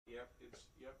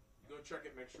Yep. Go check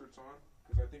it, make sure it's on,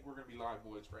 because I think we're going to be live,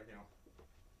 boys, right now.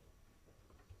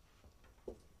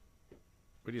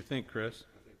 What do you think, Chris?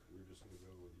 I think we're just going to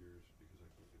go with yours because I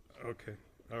can't get this. Okay.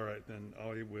 All right, then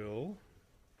I'll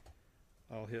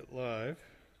hit live.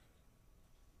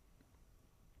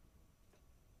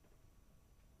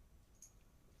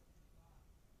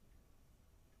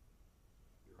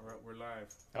 All right, we're live.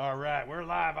 All right, we're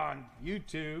live on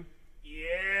YouTube.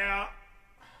 Yeah.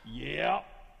 Yeah.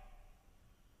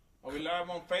 Are we live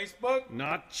on Facebook?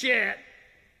 Not yet.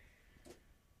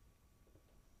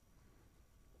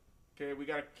 Okay, we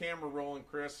got a camera rolling,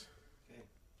 Chris. Okay.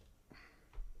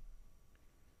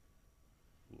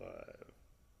 Live.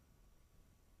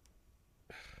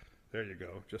 There you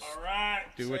go. Just All right.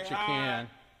 do say what you hi. can.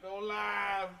 Go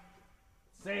live.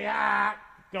 Say hi.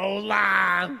 Go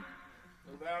live.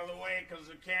 Move out of the way because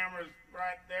the camera's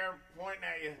right there pointing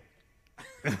at you.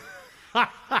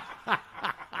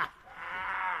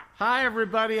 Hi,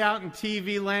 everybody out in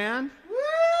TV land.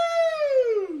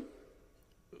 Woo!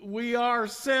 We are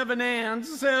 7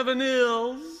 Anns, 7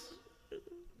 Ills.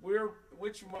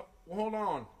 Hold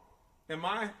on. Am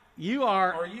I? You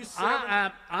are. Are you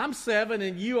 7? I'm 7,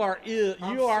 and you are. You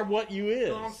are what you is.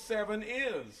 No, I'm 7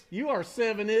 is. You are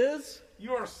 7 is.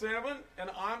 You are 7, and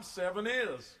I'm 7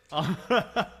 is.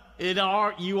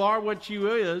 You are what you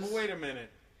is. Well, wait a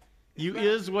minute. You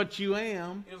is what you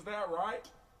am. Is that right?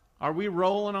 Are we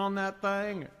rolling on that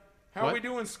thing? How are we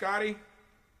doing, Scotty?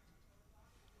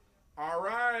 All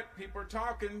right, people are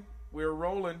talking. We're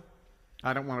rolling.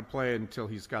 I don't want to play it until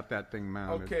he's got that thing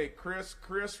mounted. Okay, Chris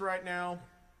right now.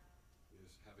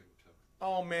 Is having tough.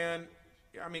 Oh, man.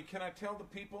 I mean, can I tell the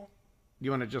people?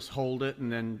 You want to just hold it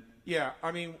and then Yeah,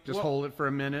 I mean. just hold it for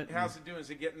a minute? How's it doing?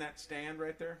 Is it getting that stand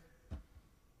right there? No,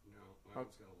 mine's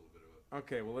got a little bit of it.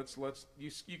 Okay, well, you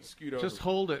can scoot over. Just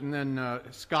hold it and then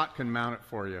Scott can mount it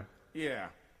for you. Yeah.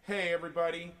 Hey,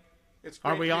 everybody. It's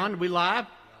great Are we to- on? We live?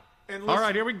 And All listen,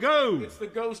 right, here we go. It's the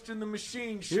Ghost in the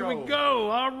Machine show. Here we go.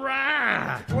 All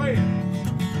right. Play it.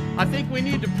 I think we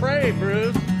need to pray,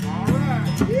 Bruce. All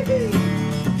right.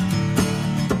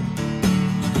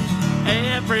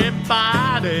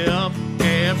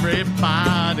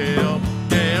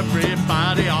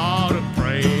 Everybody ought to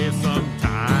pray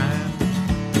sometime.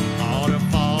 Ought to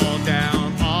fall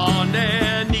down on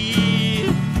their knees,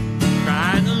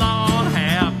 crying, Lord,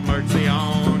 have mercy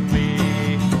on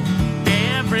me.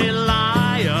 Every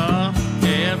liar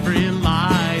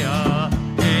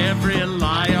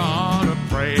ought to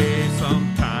pray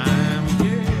sometime.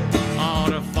 Ought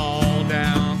to fall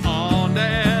down on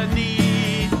their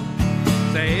knees,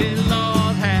 say,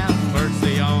 Lord, have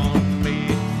mercy on me.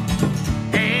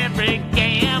 Every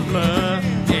gambler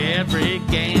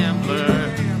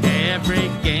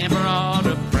ought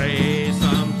to pray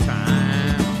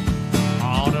sometime.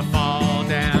 Ought to fall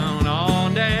down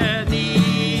on their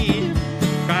knees,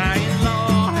 crying,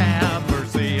 Lord, have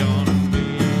mercy on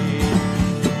me.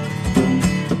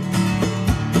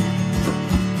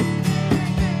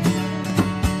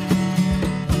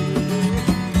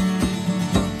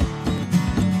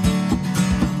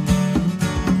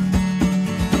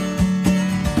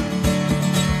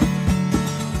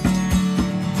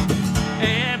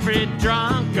 Every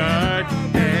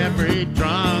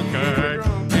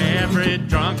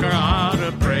drunkard ought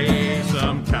to pray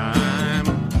sometime.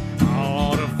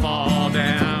 Ought to fall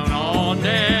down on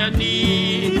their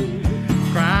knees,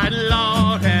 cried,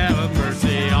 Lord, have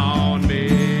mercy on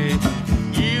me.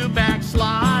 You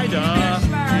backslider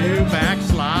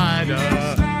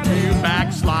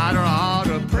ought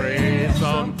to pray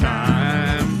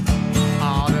sometime.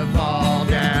 Ought to fall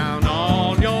down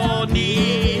on your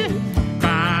knees,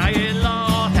 crying,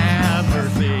 Lord, have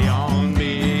mercy on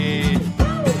me.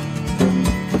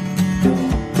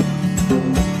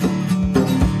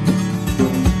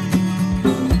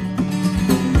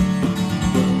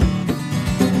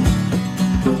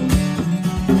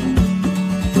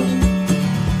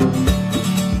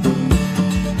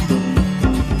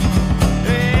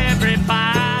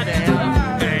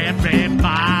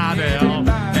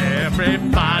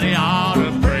 Everybody ought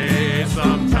to pray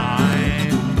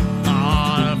sometime.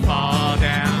 Ought to fall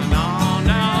down on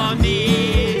our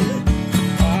knees.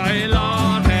 Oh,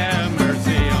 Lord, have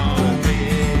mercy on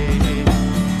me.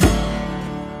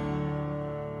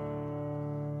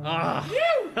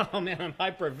 Oh man, I'm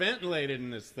hyperventilated in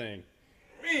this thing.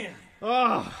 Man.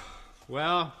 Oh,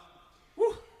 well,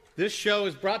 this show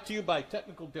is brought to you by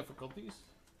technical difficulties.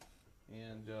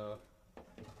 And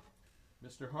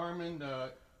Mr. Harmon,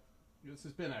 this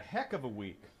has been a heck of a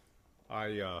week.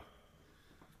 I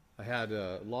had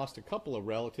lost a couple of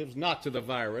relatives, not to the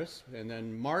virus, and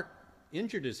then Mark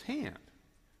injured his hand.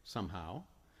 somehow.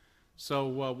 So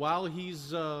while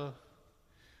he's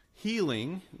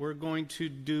healing, we're going to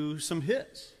do some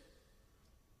hits,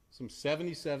 some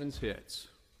 77's hits.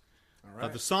 All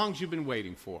right. The songs you've been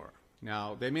waiting for.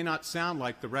 Now, they may not sound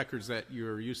like the records that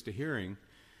you're used to hearing,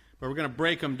 but we're going to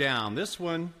break them down. This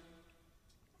one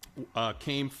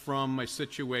came from a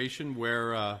situation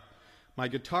where my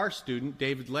guitar student,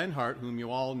 David Lenhart, whom you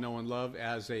all know and love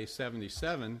as a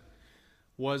 77,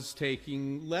 was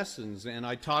taking lessons, and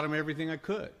I taught him everything I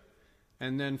could.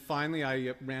 And then finally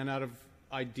I ran out of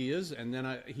ideas, and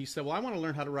then he said, well, I want to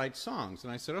learn how to write songs.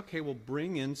 And I said, okay, well,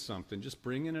 bring in something. Just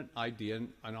bring in an idea,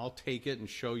 and I'll take it and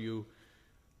show you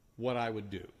what I would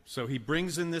do. So he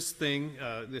brings in this thing,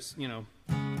 this, you know.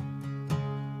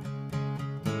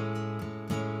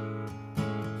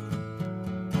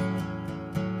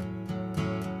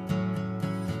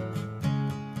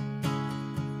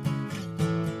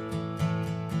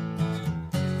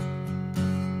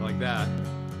 Like that.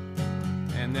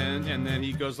 And then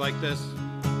he goes like this.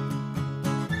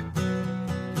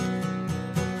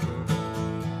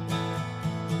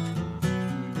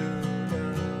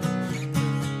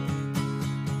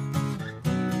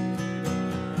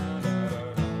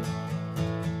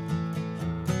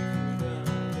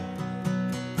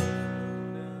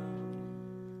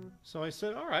 So I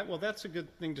said, all right, well, that's a good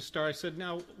thing to start. I said,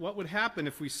 now, what would happen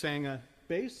if we sang a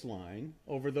bass line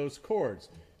over those chords?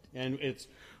 And it's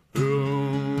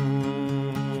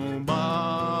boom,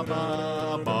 ba,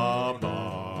 ba, ba,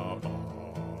 ba,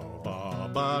 ba,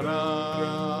 ba,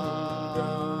 da, ba,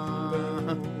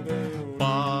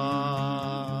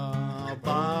 ba,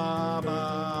 ba,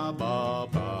 ba, ba,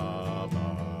 ba.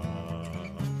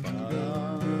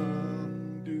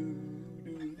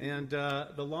 And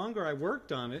the longer I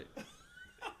worked on it,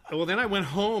 well, then I went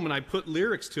home and I put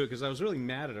lyrics to it because I was really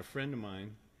mad at a friend of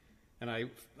mine. And I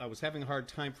was having a hard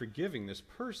time forgiving this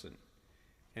person.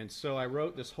 And so I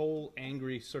wrote this whole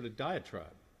angry sort of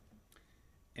diatribe.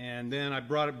 And then I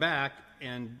brought it back,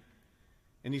 and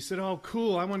he said, oh,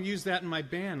 cool, I want to use that in my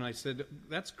band. And I said,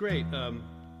 that's great. Do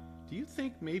you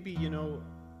think maybe, you know,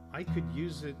 I could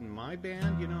use it in my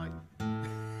band? You know,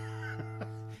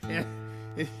 and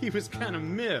he was kind of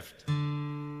miffed.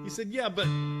 He said, yeah, but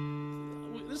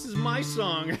this is my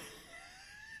song.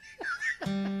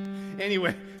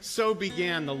 Anyway, so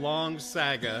began the long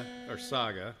saga.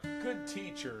 Good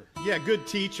teacher. Yeah, good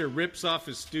teacher rips off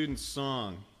his student's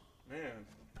song. Man.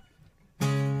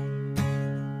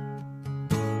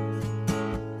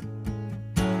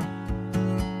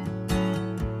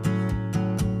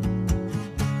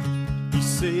 You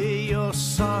say you're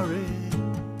sorry,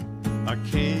 I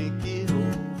can't get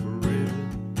over it.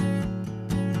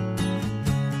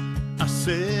 I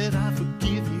said I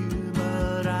forgive you,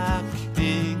 but I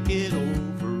can't get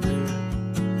over it.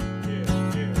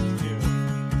 Yeah.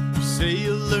 You say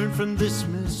you learn from this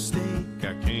mistake,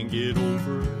 I can't get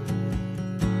over it.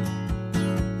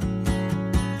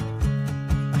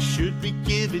 I should be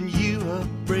giving you a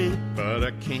break, but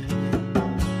I can't.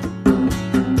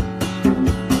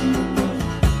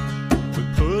 We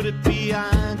put it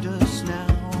behind us now,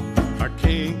 I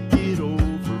can't get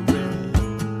over it.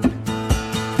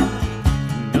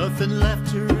 Nothing left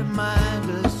to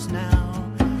remind us now,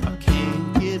 I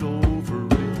can't get over it.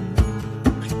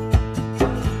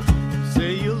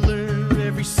 Say you'll learn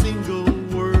every single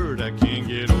word, I can't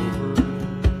get over it.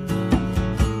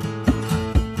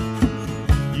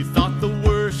 You thought the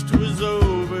worst was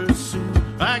over soon,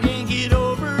 I can't get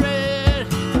over it.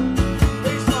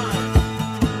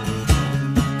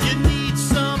 You need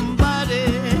somebody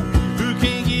who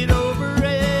can get over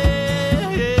it.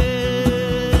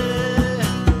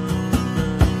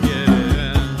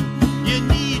 Yeah, you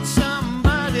need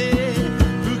somebody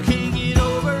who can get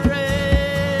over it.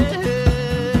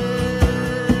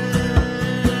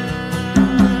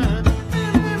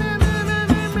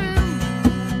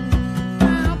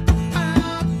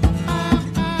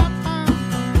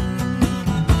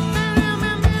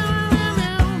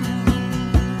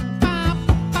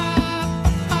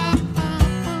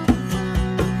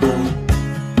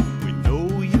 We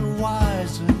know you're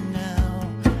wiser now,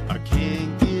 I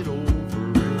can't get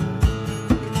over it.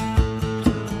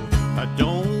 I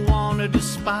don't want to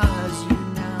despise you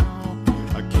now,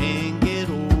 I can't get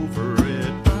over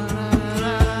it.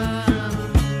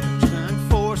 Trying to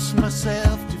force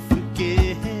myself to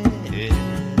forget.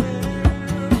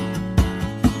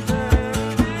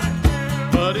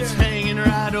 But it's hanging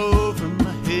right over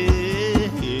my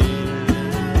head.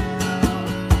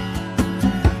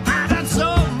 I've done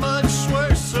so much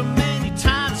worse so many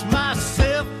times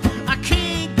myself, I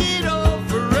can't get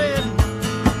over it.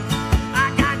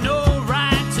 I got no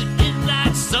right to end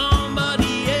like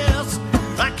somebody else.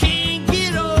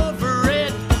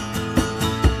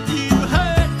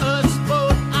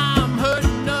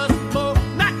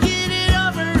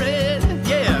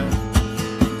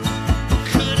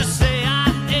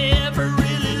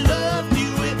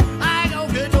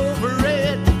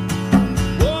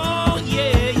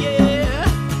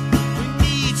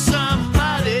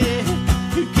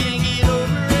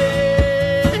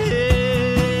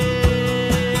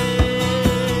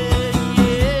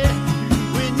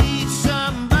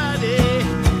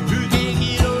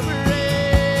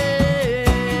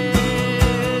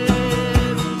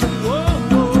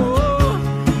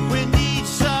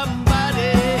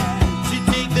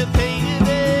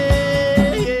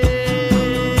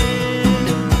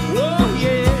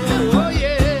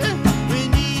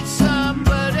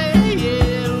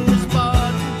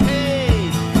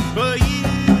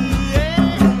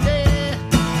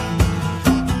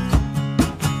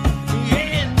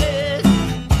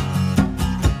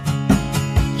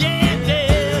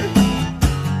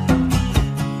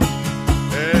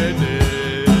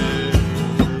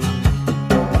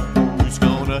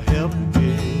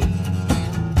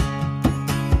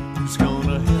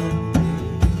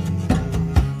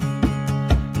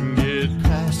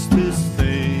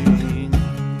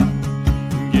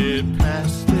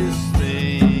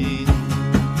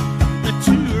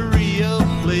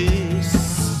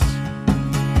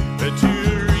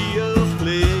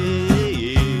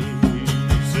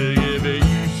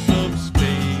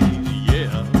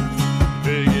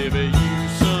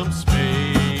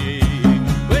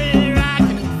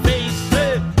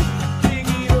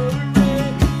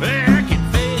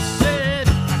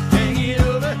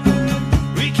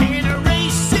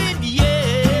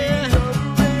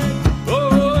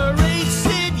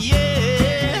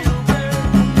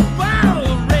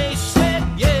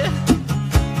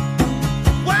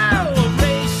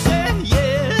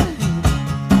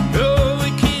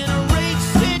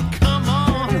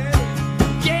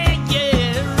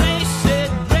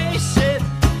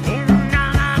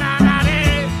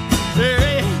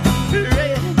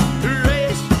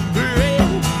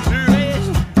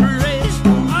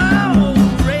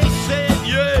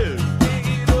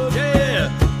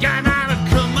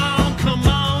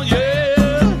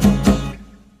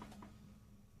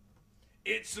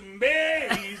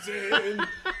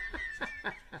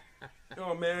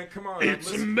 Oh man, come on!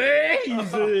 It's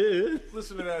amazing.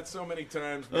 Listen to that so many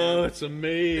times, man. Oh, it's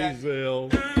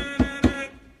amazing.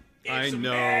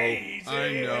 It's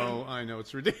I know.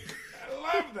 It's ridiculous. I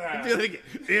love that.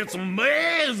 It's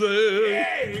amazing.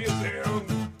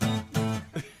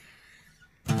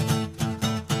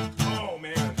 Oh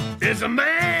man. It's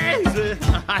amazing.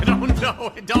 I don't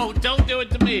know. Don't do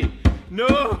it to me.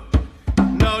 No.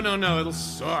 It'll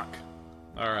suck.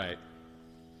 All right.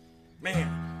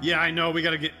 Man. Yeah, I know. We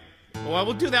got to get. Well,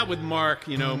 we'll do that with Mark.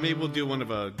 You know, maybe we'll do one of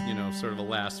a, sort of a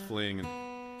last fling, and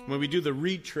when we do the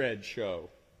retread show.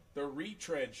 The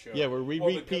retread show. Yeah, where we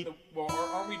repeat.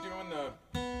 Are we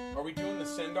doing the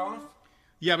send off?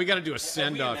 Yeah, we got to do a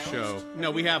send-off show. announced? No,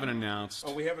 we haven't announced.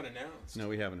 Oh, we haven't announced. No,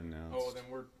 we haven't announced. Oh, then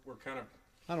we're kind of.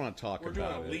 I don't want to talk We're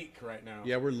about doing a it. leak right now.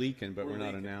 Yeah, we're leaking, but we're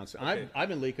not leaking. announcing. Okay. I've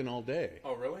been leaking all day.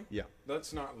 Oh, really? Yeah.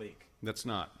 Let's not leak. That's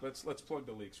not. Let's plug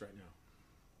the leaks right now.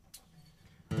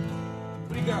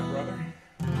 What do you got, brother?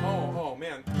 Oh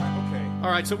man. Okay. All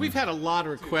right, so we've had a lot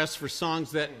of requests for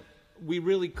songs that we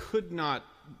really could not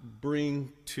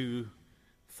bring to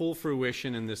full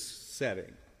fruition in this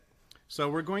setting. So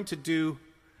we're going to do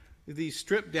these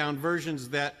stripped-down versions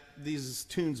that these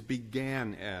tunes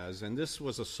began as, and this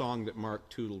was a song that Mark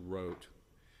Tootle wrote.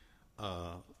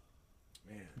 Man.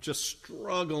 Just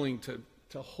struggling to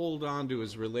hold on to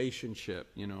his relationship,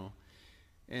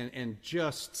 and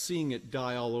just seeing it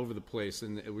die all over the place,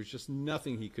 and it was just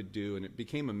nothing he could do, and it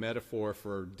became a metaphor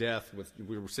for death.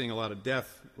 We were seeing a lot of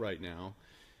death right now,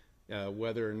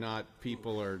 whether or not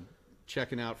people are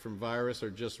checking out from virus or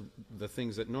just the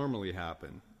things that normally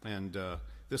happen. And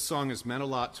this song has meant a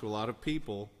lot to a lot of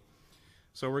people,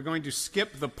 so we're going to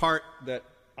skip the part that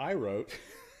I wrote,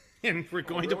 and we're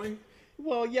going really? to...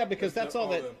 Well, yeah, because that's all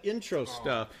that the intro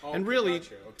stuff. And okay, really,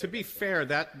 gotcha. Okay, to be fair,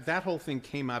 that whole thing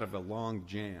came out of a long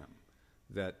jam.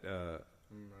 That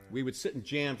we would sit and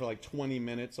jam for like 20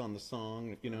 minutes on the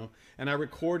song, and I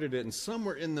recorded it, and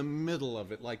somewhere in the middle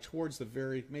of it, like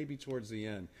maybe towards the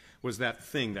end, was that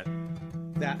thing.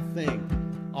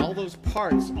 All those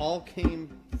parts all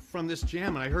came from this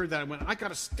jam, and I heard that, and went, I got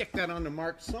to stick that onto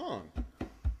Mark's song.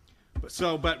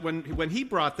 But when he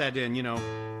brought that in,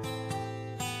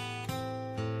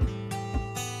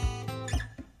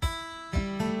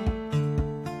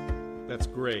 that's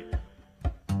great.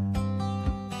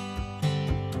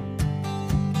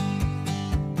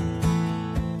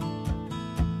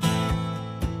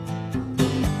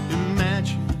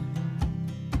 Imagine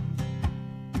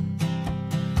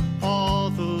all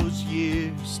those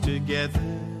years together,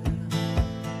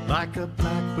 like a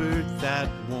blackbird that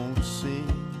won't sing.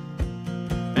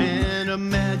 And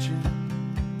imagine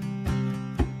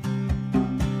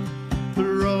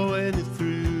throwing it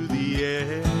through the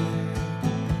air,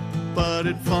 but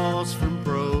it falls from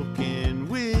broken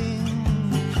wings.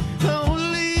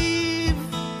 Don't leave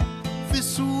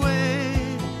this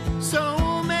way,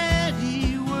 so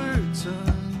many words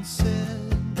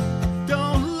unsaid.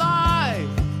 Don't lie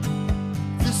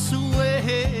this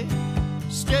way,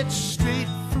 stretch straight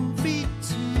from feet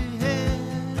to head.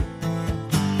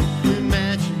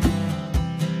 Imagine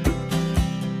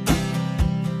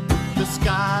the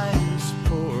sky is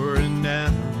pouring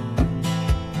down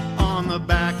on the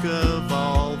back of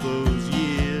all those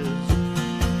years.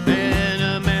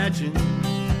 And imagine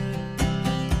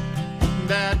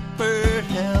that bird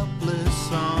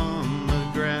helpless on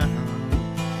the ground,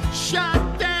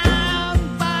 shot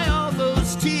down by all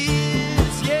those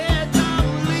tears. Yeah,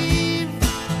 don't leave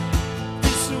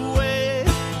this way,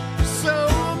 so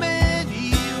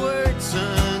many words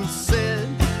unsaid.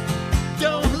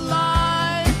 Don't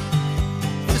lie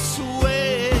this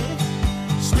way,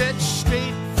 stretch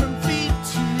straight from feet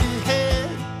to head.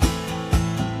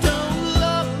 Don't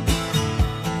look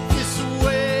this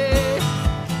way,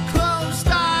 closed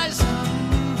eyes,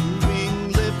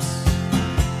 moving lips.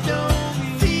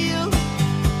 Don't feel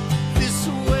this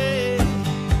way,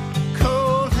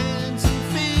 cold hands and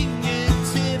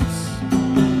fingertips.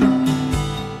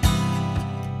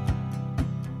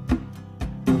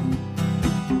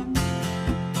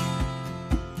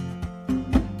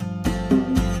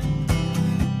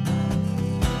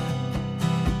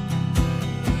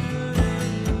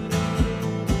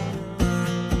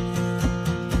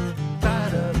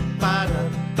 Ba-da, ba-da,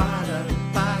 ba-da,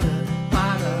 ba-da,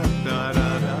 ba-da,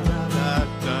 da-da-da-da-da-da.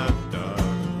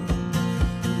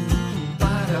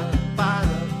 Ba-da,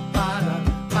 ba-da, ba-da,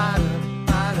 ba-da,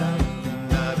 ba-da,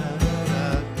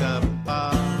 da-da-da-da-da-ba.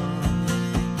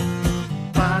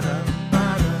 Ba-da,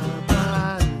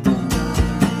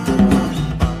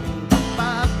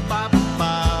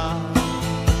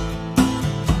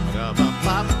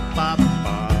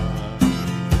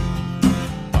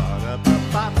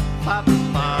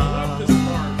 love this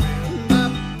part, man.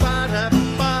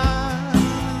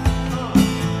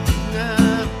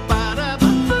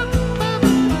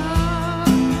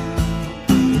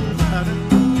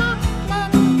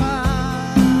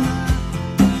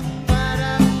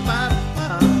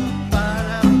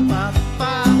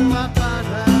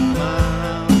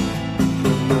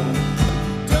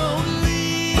 Don't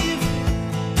leave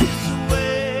this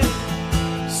way.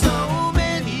 So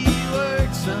many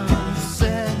words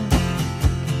unsaid.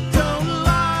 Don't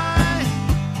lie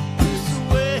this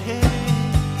way.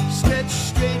 Stretch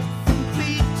straight from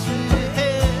feet to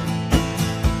head.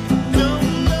 Don't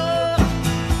look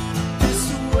this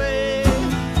way.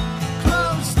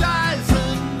 Closed eyes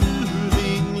and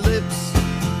moving lips.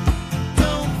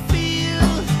 Don't feel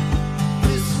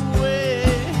this way.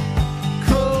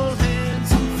 Cold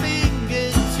hands and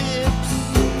fingertips.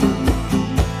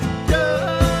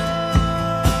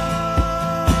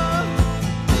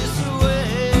 This way,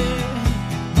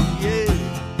 yeah.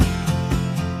 This way.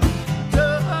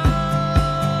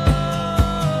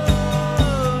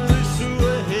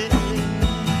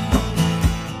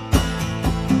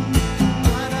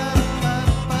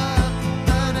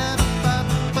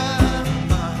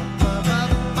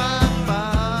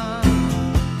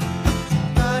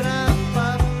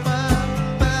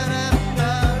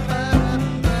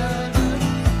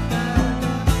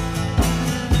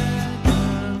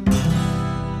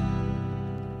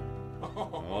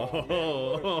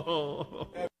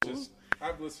 Just,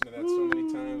 I've listened to that so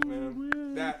many times,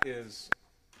 man. That is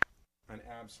an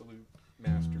absolute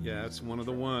masterpiece. Yeah, that's one of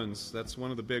the ones. That's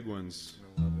one of the big ones.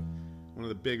 I love it. One of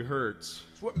the big hurts.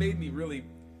 It's what made me really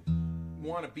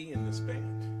want to be in this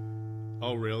band.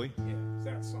 Oh, really? Yeah, it's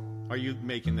that song. Are you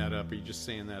making that up? Are you just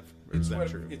saying that? Or is that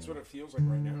true? It's what it feels like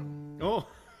right now. Oh,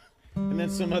 and then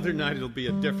some other night it'll be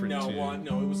a different tune.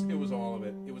 It was all of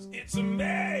it. It was It's a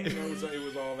May. You know, it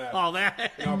was all that. All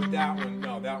that. No, but that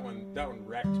one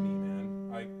wrecked me, man.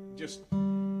 Like, just,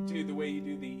 dude, the way you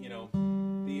do the, you know,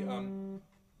 the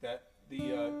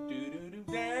do-do-do-da-na-na.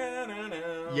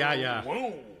 Yeah.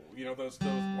 Whoa. You know, those,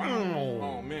 wow.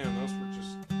 Oh, man, those were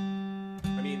just,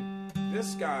 I mean,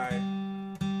 this guy,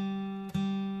 I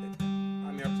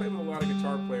mean, I played with a lot of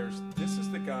guitar players. This is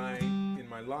the guy in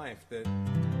my life that,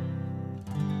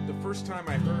 the first time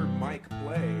I heard Mike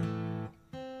play,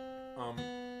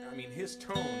 I mean, his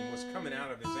tone was coming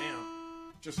out of his amp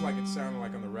just like it sounded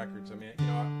like on the records. I mean, you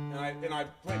know, and I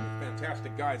played with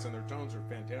fantastic guys, and their tones are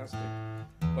fantastic.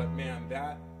 But man,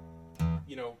 that,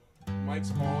 you know,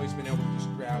 Mike's always been able to just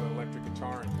grab an electric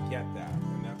guitar and get that,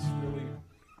 and that's really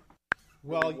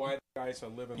Well, why the guy's a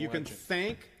living you can legend.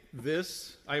 thank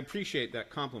this. I appreciate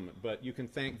that compliment, but you can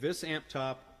thank this amp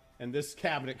top and this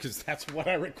cabinet because that's what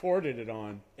I recorded it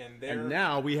on. And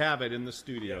now we have it in the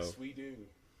studio. Yes, we do.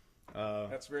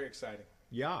 That's very exciting.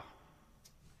 Yeah.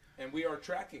 And we are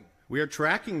tracking We are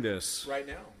tracking this. right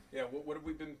now. Yeah, what have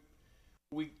we been?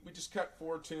 We just cut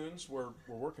 4 tunes. We're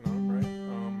working on them, right?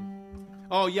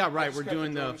 Oh, yeah, right. Just We're cut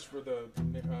doing the drums for the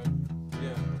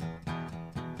yeah.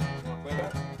 You want to play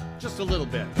that? just a little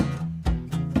bit.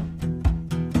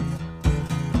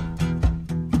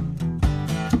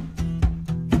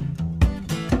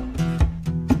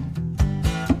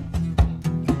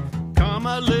 Come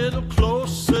a little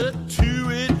closer to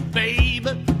it,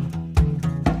 baby.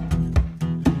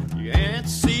 You can't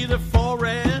see the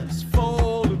forest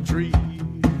for the trees.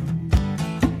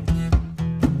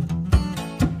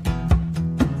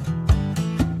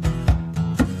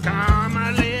 Come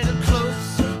a little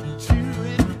closer to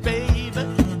it, baby.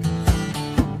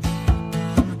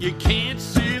 You can't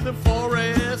see the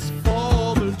forest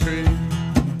for the trees.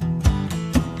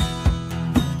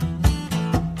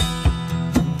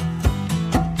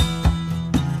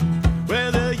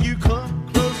 Whether you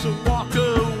come close or walk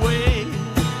away,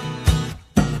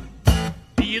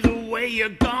 either way you're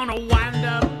gonna wind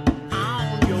up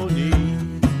on your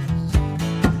knees.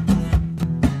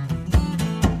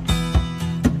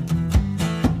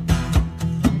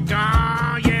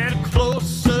 Gonna get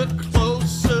closer,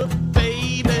 closer,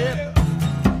 baby.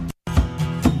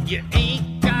 You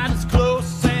ain't got as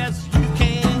close as you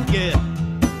can get.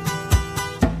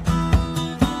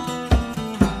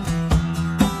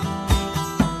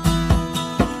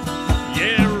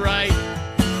 Yeah, right.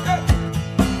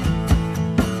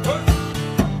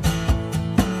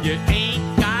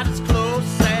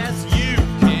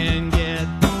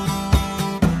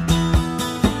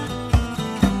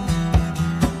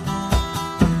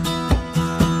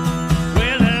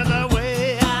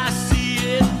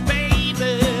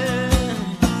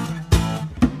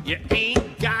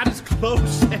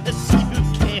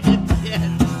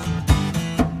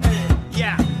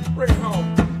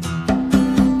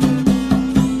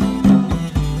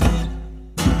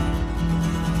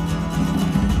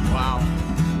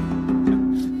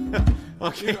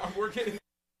 Okay. You know, we're getting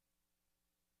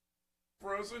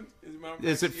frozen.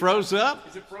 Is it froze up?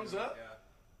 Is it froze up?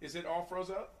 Yeah. Is it all froze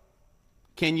up?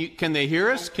 Can they hear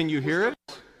us? Can you hear it?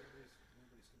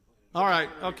 All right.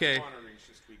 Okay.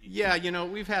 Yeah, you know,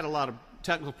 we've had a lot of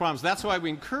technical problems. That's why we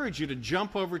encourage you to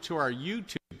jump over to our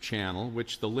YouTube channel,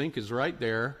 which the link is right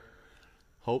there.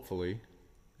 Hopefully.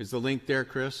 Is the link there,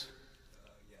 Chris?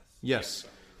 Yes.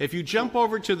 If you jump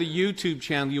over to the YouTube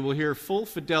channel, you will hear full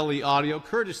fidelity audio,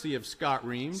 courtesy of Scott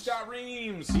Reams. Scott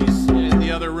Reams! He's in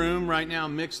the other room right now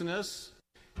mixing us.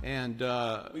 And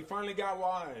we finally got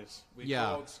wise. We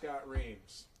called Scott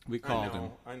Reams. We called him.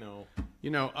 I know. You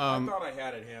know, I thought I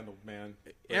had it handled, man.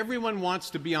 Everyone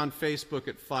wants to be on Facebook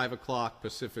at 5 o'clock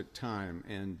Pacific time,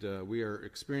 and we are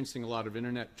experiencing a lot of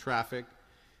internet traffic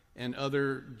and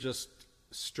other just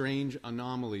strange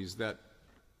anomalies that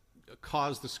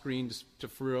cause the screen to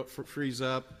freeze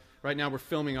up. Right now we're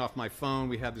filming off my phone.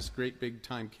 We have this great big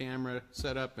time camera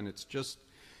set up, and it's just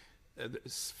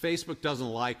Facebook doesn't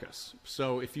like us.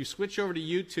 So if you switch over to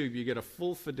YouTube, you get a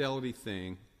full fidelity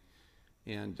thing,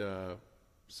 and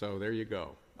so there you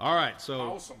go. All right,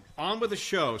 so awesome. On with the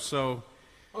show. So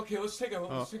okay, let's take a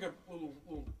little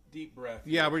deep breath.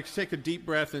 Yeah, we're going to take a deep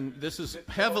breath, and this is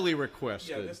heavily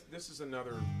requested. Yeah, this is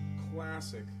another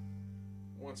classic.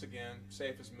 Once again,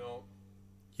 Safe as Milk.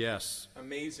 Yes.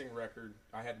 Amazing record.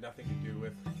 I had nothing to do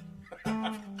with.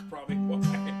 Probably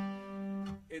why.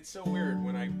 It's so weird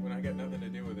when I got nothing to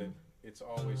do with it. It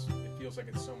feels like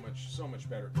it's so much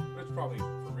better. But it's probably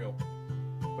for real.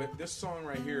 But this song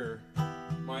right here,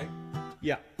 Mike.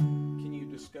 Yeah. Can you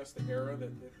discuss the era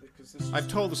because this? I've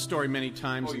told the story many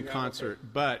times in have? concert, Okay.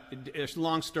 but it's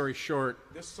long story short.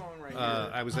 This song right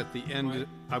here. I was at the end.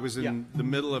 I was in the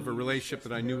middle of a relationship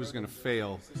that I knew was going to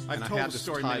fail. I've told the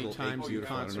story many times in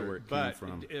concert, but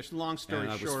it's long story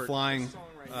short. I was flying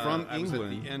from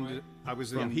England. I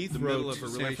was in the middle of a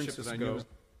relationship that I knew was,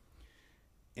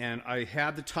 and I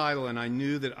had the title, and I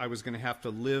knew that I was going to have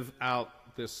to live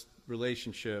out this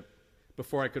relationship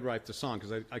before I could write the song,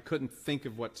 because I couldn't think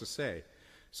of what to say.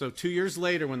 So 2 years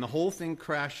later, when the whole thing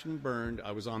crashed and burned,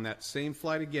 I was on that same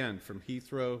flight again from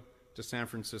Heathrow to San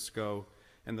Francisco,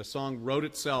 and the song wrote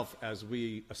itself as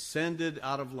we ascended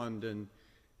out of London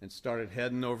and started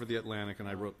heading over the Atlantic, and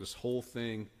I wrote this whole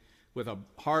thing with a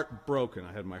heart broken.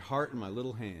 I had my heart in my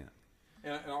little hand.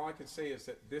 And all I can say is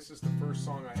that this is the first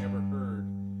song I ever heard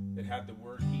that had the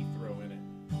word Heathrow in it.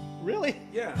 Really?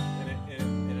 Yeah,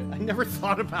 and I never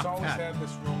thought about it's always that. had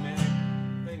this romantic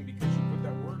thing because you put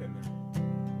that word in there.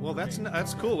 Well,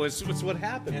 that's cool. It's what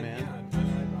happened, And, man. yeah,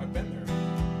 and I've been there.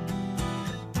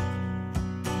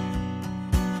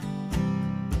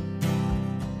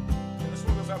 And this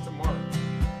one goes out to Mark.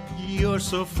 You're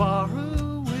so far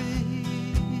away,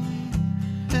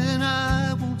 and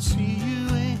I won't see you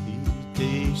any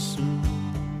day soon.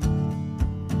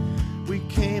 We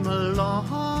came a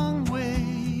long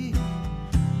way,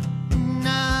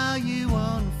 now you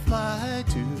wanna fly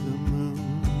to the moon.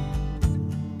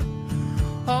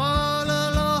 All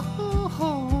alone,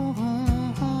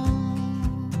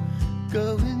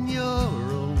 going your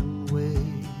own way.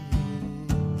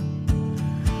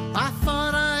 I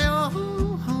thought I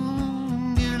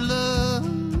owned your love,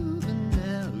 and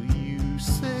now you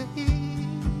say,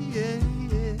 hey,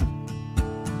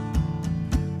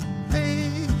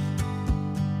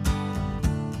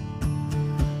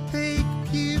 hey,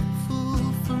 beautiful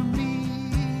for me,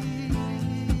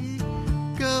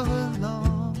 go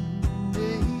along,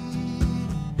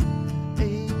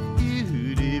 hey,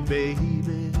 beauty,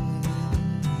 baby.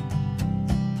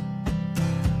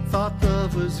 Thought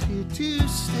love was here to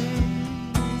stay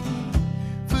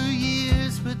for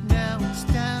years, but now it's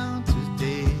down to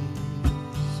days.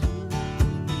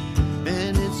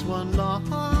 And it's one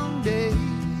long day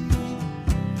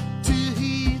to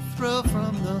Heathrow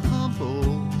from the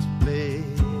Humboldt Bay.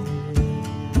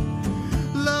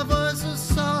 Love was a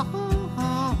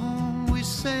song we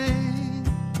sang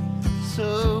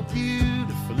so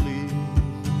beautifully.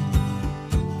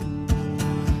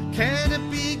 Can it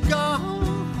be gone?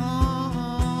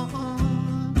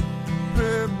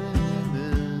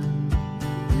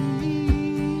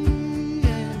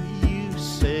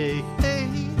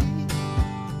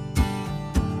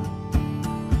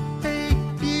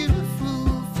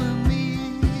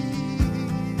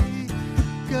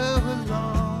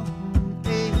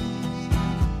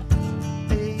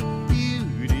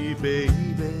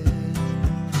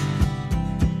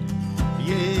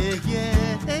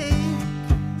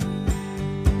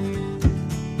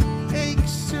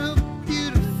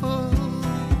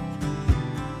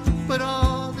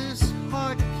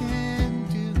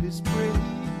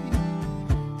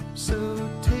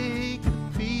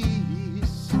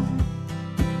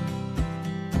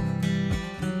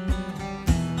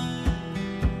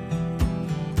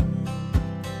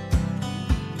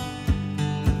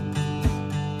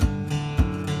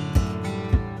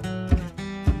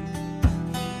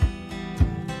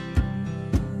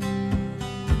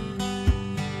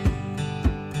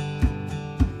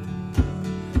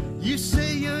 You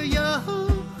say you're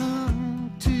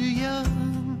young, too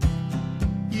young.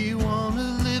 You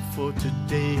wanna live for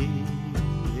today.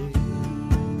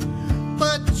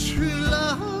 But true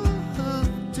love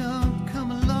don't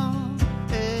come along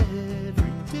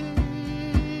every day.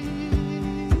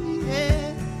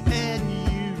 And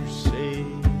you say,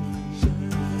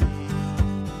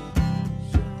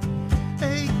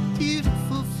 hey,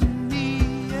 beautiful for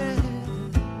me, yeah.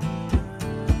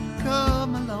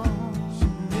 Come along,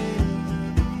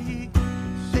 hey,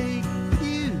 hey,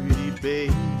 beauty,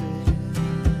 baby.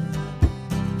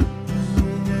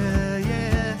 Yeah,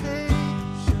 yeah, hey.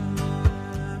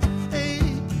 Hey,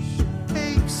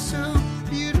 hey, so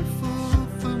beautiful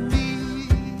for me.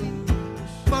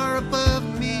 Far above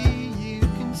me, you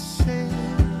can sail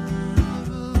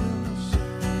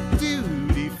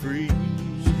duty free.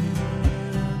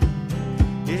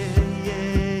 Yeah,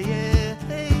 yeah, yeah,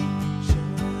 hey.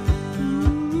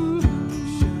 Ooh,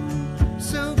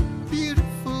 so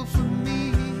beautiful for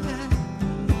me.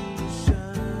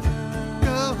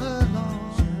 Go along,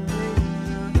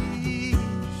 baby.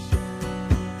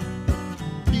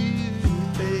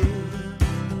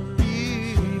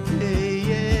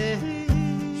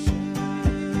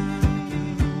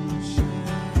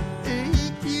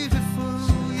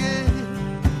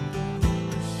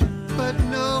 But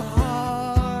no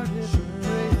heart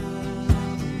ever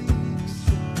breaks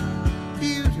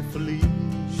beautifully.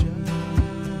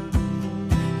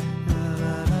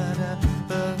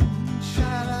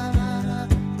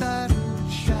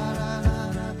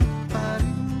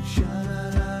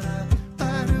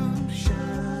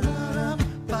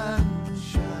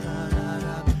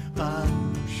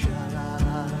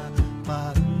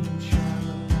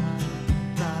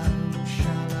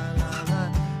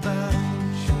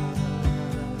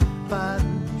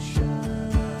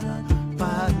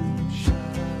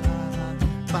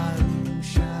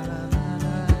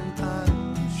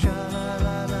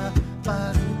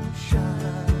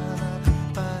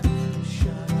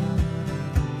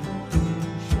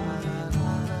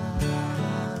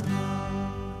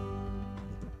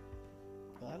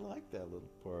 I like that little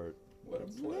part. What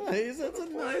a Nice. That's a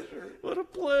nice. What a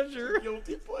pleasure.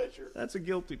 guilty pleasure. That's a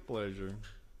guilty pleasure.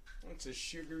 It's a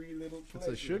sugary little It's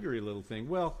pleasure. a sugary little thing.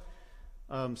 Well,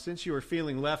 since you were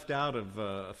feeling left out of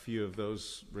a few of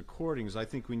those recordings, I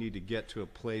think we need to get to a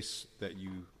place that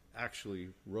you actually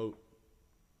wrote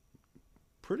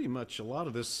pretty much a lot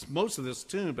of this, most of this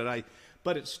tune.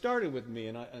 But it started with me,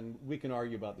 and we can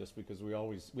argue about this because we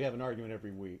have an argument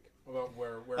every week.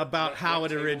 About How it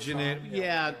tabletop, originated.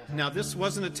 Yeah. tabletop. Now, this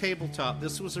wasn't a tabletop.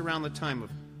 This was around the time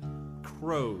of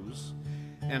Crows.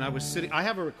 And I was sitting. I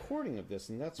have a recording of this,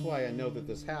 and that's why I know that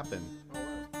this happened. Oh,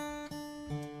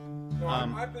 wow.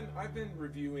 No, I've been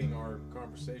reviewing our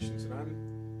conversations, and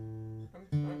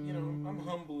I'm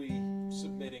humbly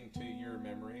submitting to your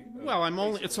memory. Well, it's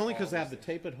basically only because all I have the these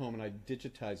tape at home and I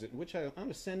digitize it, which I'm going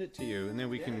to send it to you, and then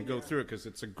we can go yeah. through it because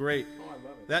it's a great. Oh, I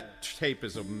love it. That tape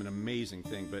is an amazing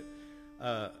thing. But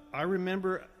I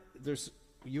remember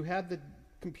you had the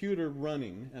computer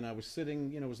running, and I was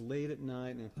sitting. It was late at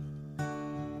night, and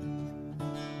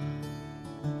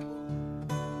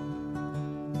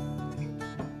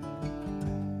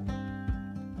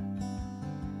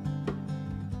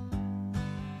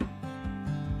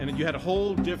you had a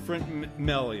whole different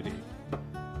melody.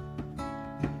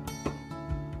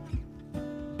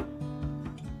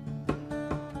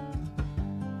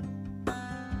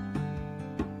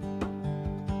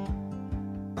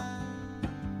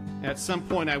 At some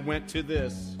point, I went to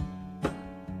this.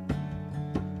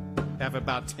 Have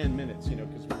about 10 minutes,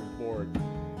 because we were bored.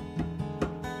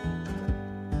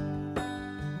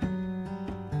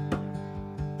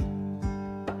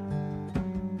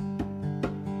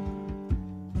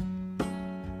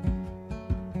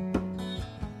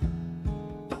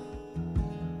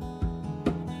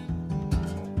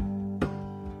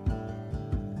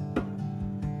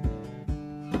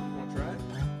 Want to try it?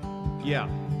 Yeah.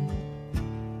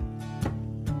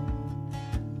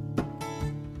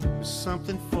 There's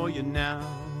something for you now.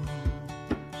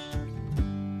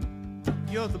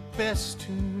 You're the best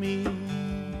to me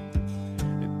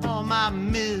in all my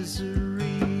misery,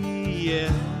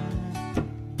 yeah.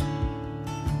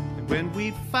 And when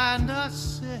we find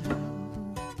ourselves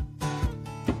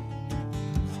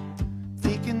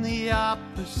thinking the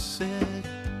opposite,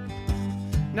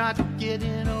 not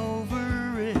getting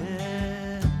over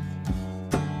it,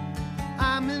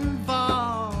 I'm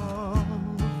involved.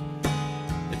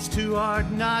 It's too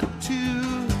hard not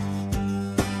to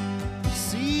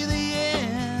see the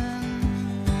end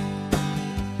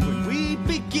when we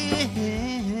begin.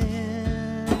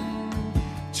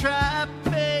 Try,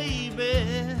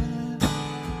 baby,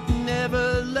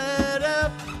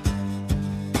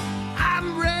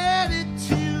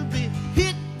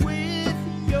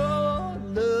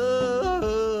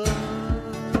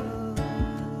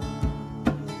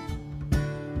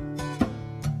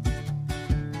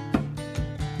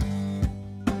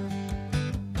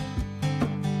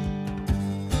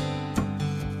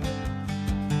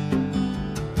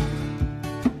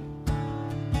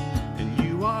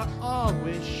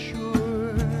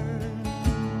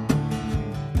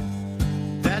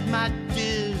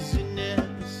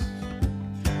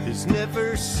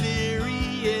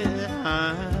 serious.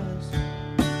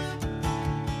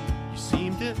 You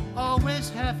seem to always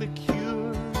have a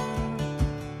cure,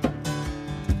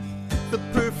 the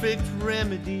perfect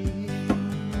remedy,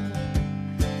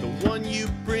 the one you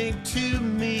bring to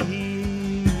me.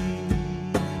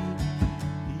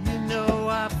 You know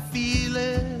I feel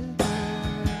it,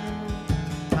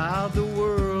 how the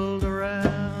world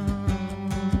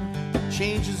around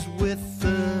changes with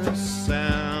the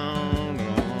sound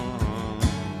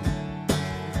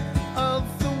of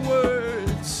the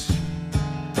words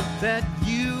that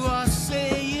you are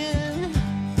saying.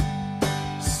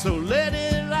 So let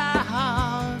it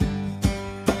out,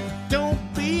 don't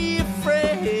be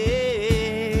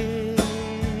afraid,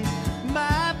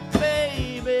 my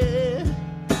baby,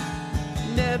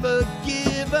 never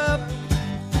give up.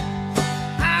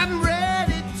 I'm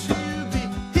ready to be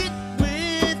hit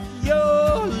with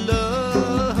your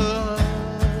love,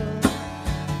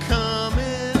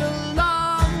 coming a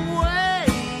long way,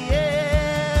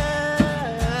 yeah.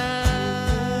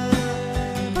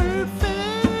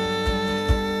 Perfect,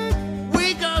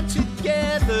 we go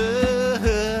together,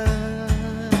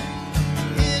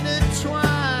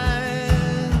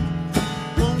 intertwined,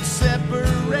 won't separate.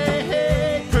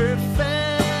 Perfect,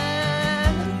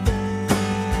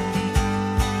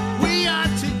 we are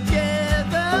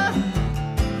together.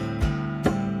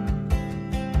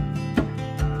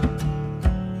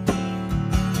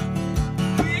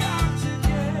 We are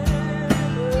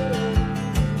together.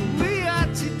 We are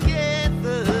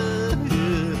together.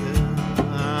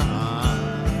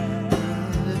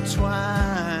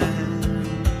 Intertwined,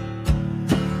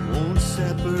 won't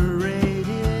separate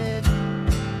it.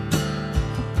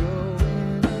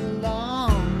 Going a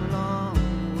long, long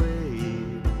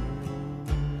way.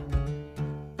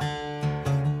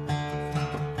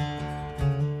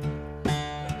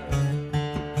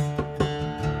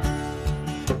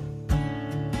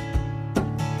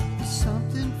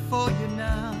 Something for you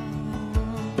now.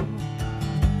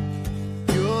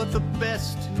 You're the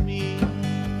best to me.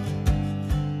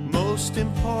 Most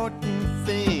important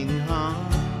thing, huh?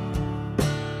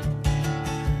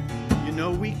 You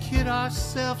know we kid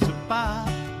ourselves about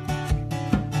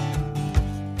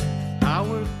how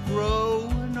we're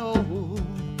growing old,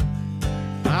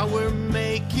 how we're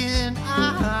making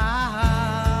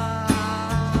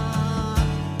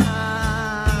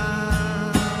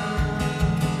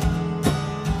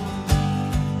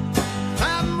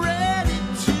I'm ready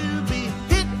to be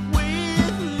hit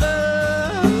with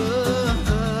love.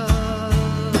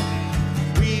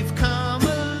 We've come a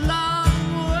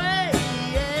long way,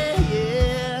 yeah,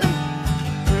 yeah.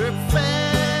 Perfect,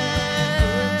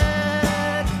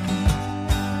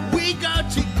 we go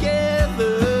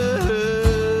together,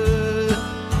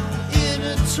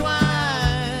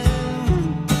 intertwined,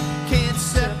 can't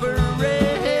separate.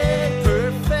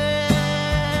 Perfect,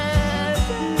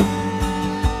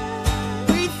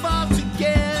 we fall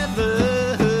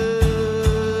together,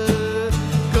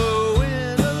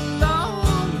 going a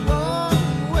long,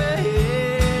 long way.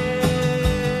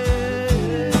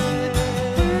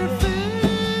 Perfect,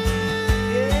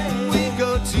 we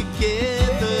go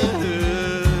together,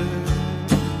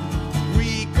 we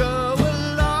go a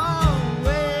long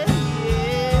way,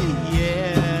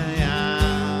 yeah.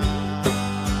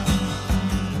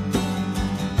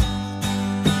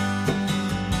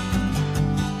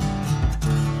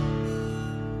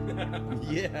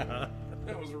 Yeah.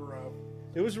 That was rough.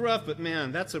 It was rough, but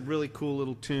man, that's a really cool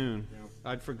little tune.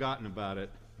 Yeah. I'd forgotten about it.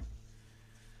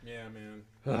 Yeah, man.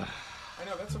 I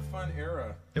know, that's a fun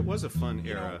era. It was a fun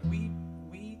You era. know, we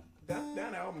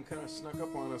that album kind of snuck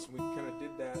up on us. We kind of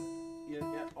did that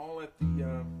all at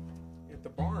the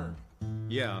barn,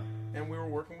 Yeah, and we were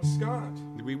working with Scott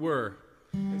we were.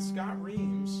 and Scott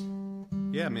Reams.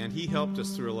 Yeah, man, he helped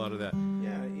us through a lot of that.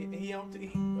 Yeah, he helped.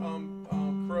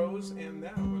 Crows, and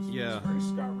that was Yeah. very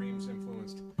Scott Reams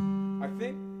influenced. I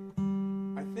think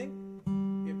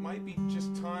it might be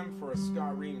just time for a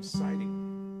Scott Reams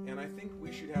sighting, and I think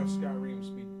we should have Scott Reams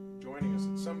be joining us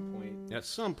at some point. At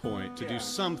some point, to Yeah. do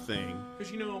something.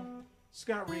 Because,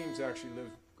 Scott Reams actually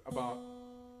lived about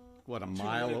What, a 2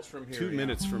 mile? minutes from here. 2 yeah.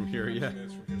 minutes from here, 2 yeah.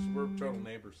 minutes from here, so we're total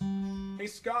neighbors. Hey,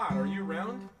 Scott, are you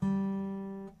around?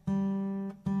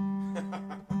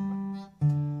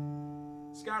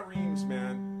 Scott Reams,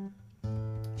 man,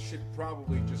 should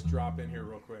probably just drop in here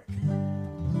real quick.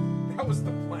 That was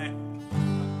the plan.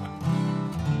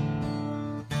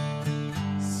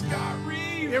 Scott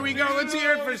Reams! Here we go, let's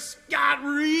hear it for Scott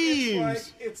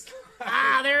Reams! It's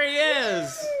like, There he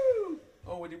is!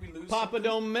 oh, did we lose Papa something?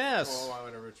 don't mess. Oh,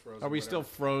 whatever, it's frozen. Are we whatever. still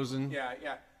frozen? Yeah.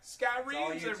 Scott all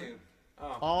Reams. YouTube.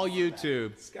 All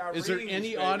YouTube. Scott Is there Reeves, any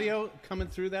baby. audio coming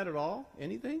through that at all?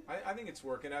 Anything? I think it's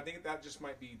working. I think that just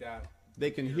might be that.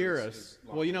 They can here hear is- us. is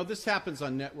Well, you know, this happens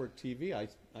on network TV.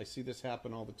 I see this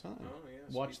happen all the time. Oh, yeah.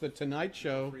 Watch The Tonight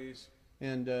Show. Freeze.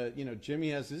 And, you know,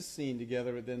 Jimmy has his scene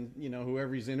together, but then, you know,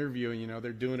 whoever he's interviewing, you know,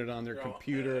 they're doing it on their They're all,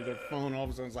 computer or their phone. All of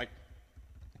a sudden, it's like,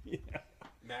 yeah.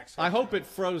 Max. I hope it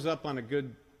froze up on a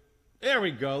good. There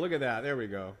we go. Look at that. There we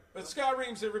go. But Scott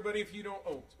Reems, everybody, if you don't.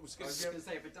 Oh, I was just gonna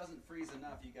say, if it doesn't freeze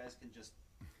enough, you guys can just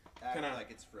act Can I- like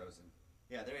it's frozen.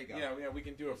 Yeah, there you go. yeah, we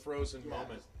can do a frozen Yeah,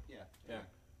 moment. just- yeah. Yeah.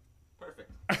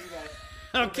 Perfect. You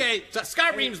guys. Okay. So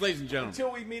Scott Reeves, ladies and gentlemen.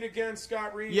 Until we meet again,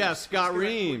 Scott Reems. Yeah, Scott He's gonna-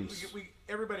 Reems.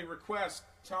 Everybody request,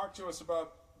 talk to us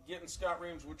about getting Scott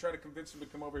Reems. We'll try to convince him to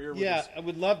come over here with Yeah, us. I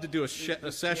would love to do a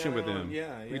session with him.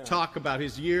 Yeah, We yeah. talk about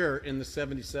his year in the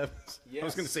 77s. I was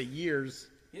Yes. going to say years.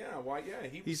 Yeah, why? Yeah,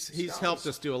 He's Scott helped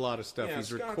was- us do a lot of stuff. Yeah, He's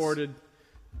Scott's- recorded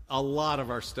a lot of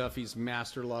our stuff. He's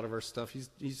mastered a lot of our stuff.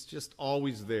 He's just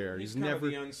always there. He's He's kind never.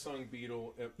 of the unsung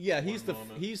Beatle. At Yeah, one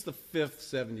moment. he's the fifth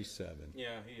 77.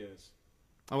 Yeah, he is.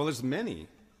 Oh well, there's many.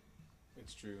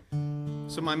 It's true.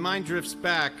 So my mind drifts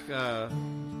back.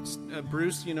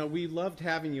 Bruce, you know, we loved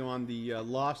having you on the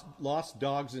Lost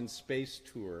Dogs in Space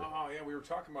tour. Oh yeah, we were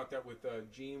talking about that with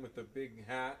Gene with the big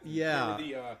hat. Yeah.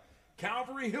 They were the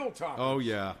Calvary Hilltop. Oh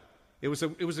yeah, it was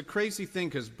a crazy thing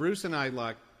because Bruce and I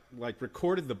like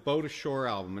recorded the Boat Ashore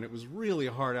album, and it was really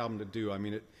a hard album to do. I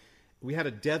mean, we had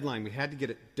a deadline; we had to get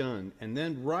it done, and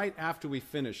then right after we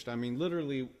finished, I mean,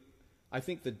 literally, I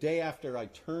think the day after I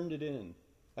turned it in,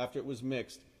 after it was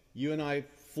mixed, you and I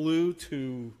flew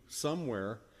to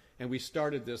somewhere, and we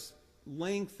started this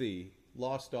lengthy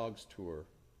Lost Dogs tour,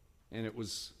 and it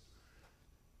was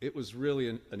really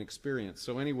an experience.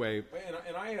 So anyway.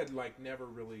 And I had like never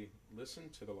really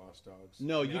listened to the Lost Dogs.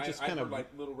 No, I mean, you just I kind heard, of- like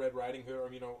Little Red Riding Hood,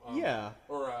 or Yeah.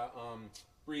 or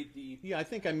Breed Deep. Yeah, I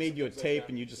think I made you a Something like tape that.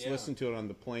 and you just Yeah. listened to it on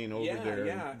the plane over Yeah, there.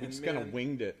 yeah, And we and just kind man, of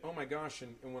winged it. Oh my gosh!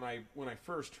 And when I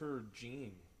first heard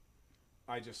Gene,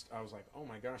 I was like, oh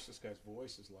my gosh, this guy's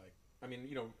voice is like. I mean,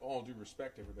 you know, all due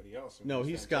respect to everybody else. it No, was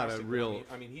he's got a fantastic, but real-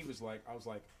 I mean, he was like, I was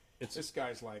like, It's- this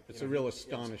guy's like. it's you a know, real it was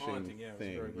astonishing haunting. Yeah, it was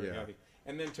thing, very, very yeah. heavy.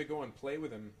 And then to go and play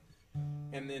with him,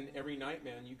 and then every night,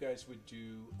 man, you guys would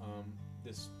do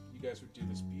this. You guys would do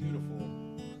this beautiful.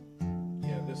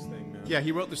 Yeah, this thing, man. Yeah,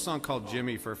 he wrote this song called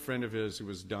Jimmy for a friend of his who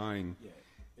was dying. Yeah.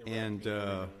 It wrecked And me every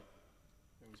night.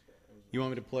 It was bad. It was you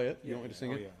want me to play it? You want me to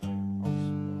sing oh, it? Yeah.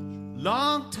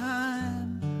 Long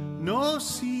time no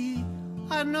see.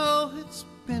 I know it's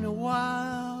been a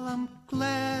while. I'm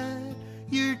glad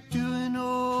you're doing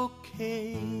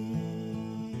okay.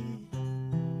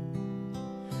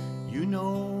 You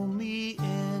know me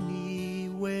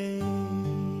anyway.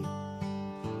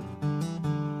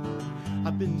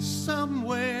 I've been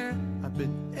somewhere, I've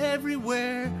been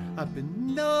everywhere, I've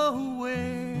been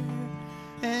nowhere,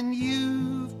 and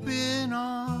you've been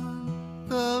on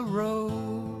the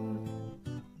road.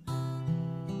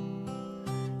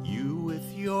 You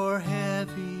with your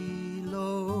heavy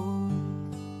load.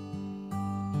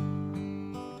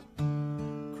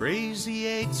 Crazy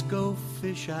eights go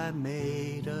fish I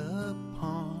made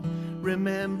upon.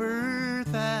 Remember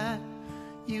that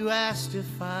you asked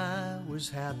if I was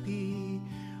happy.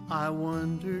 I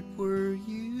wondered, were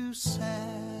you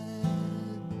sad?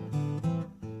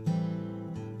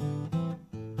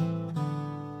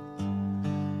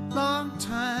 Long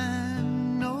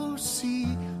time no see.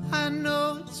 I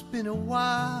know it's been a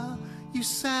while. You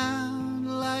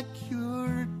sound like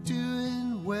you're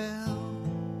doing well.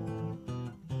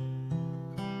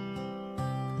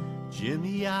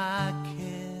 Jimmy, I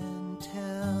can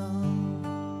tell.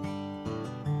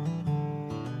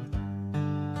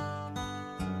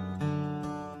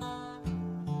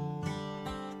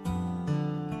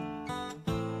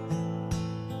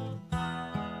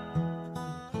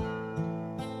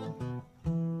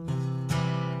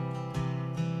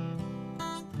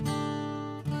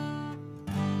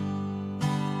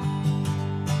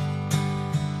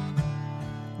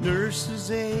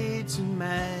 Nurses, aides, and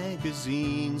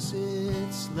magazines,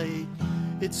 it's late,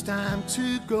 it's time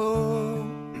to go.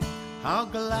 How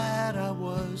glad I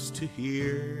was to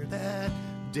hear that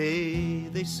day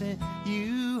they sent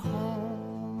you home.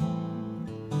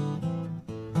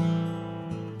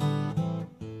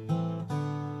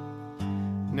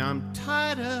 Now I'm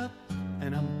tied up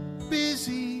and I'm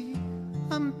busy,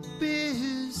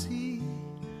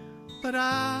 but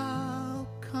I'll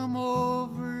come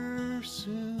over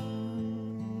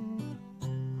soon.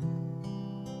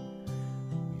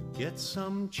 We'll get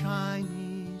some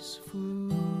Chinese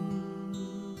food.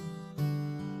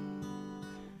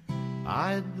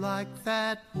 I'd like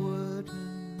that,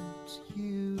 wouldn't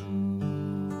you?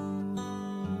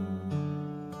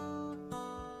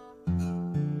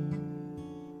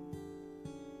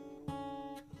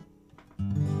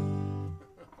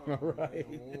 All right.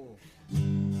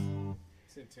 Oh.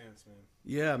 It's intense, man.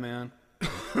 Yeah, man.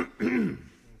 That's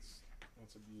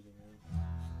a beauty,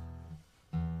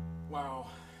 man. Wow.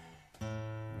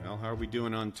 Well, how are we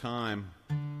doing on time?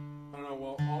 I don't know.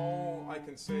 Well, all I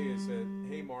can say is that,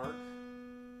 hey, Mark.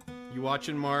 You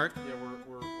watching, Mark? Yeah,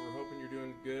 we're hoping you're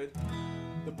doing good.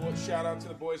 Shout out to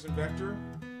the boys in Vector.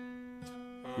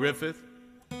 Griffith?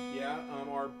 Yeah,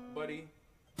 our buddy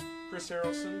Chris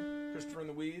Harrelson, Christopher in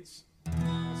the Weeds,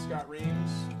 Scott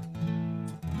Reams.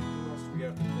 Who else do we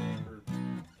have to thank or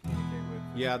communicate with?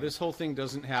 Yeah, this whole thing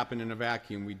doesn't happen in a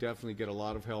vacuum. We definitely get a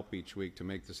lot of help each week to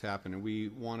make this happen. And we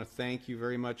want to thank you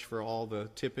very much for all the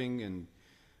tipping and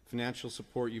financial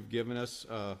support you've given us.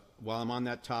 While I'm on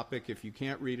that topic, if you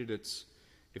can't read it,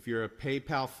 if you're a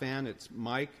PayPal fan, it's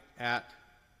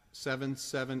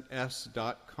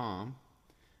mike@77s.com.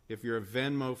 If you're a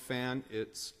Venmo fan,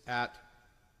 it's at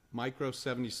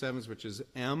Micro77s, which is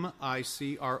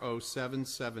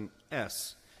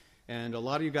MICRO77S. And a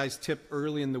lot of you guys tip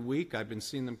early in the week. I've been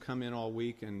seeing them come in all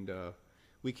week, and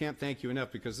we can't thank you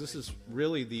enough because this is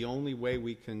really the only way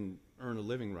we can earn a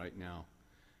living right now.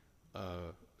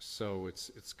 So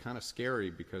it's kind of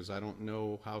scary because I don't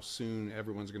know how soon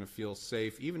everyone's going to feel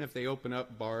safe, even if they open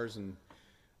up bars and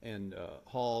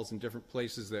halls and different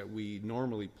places that we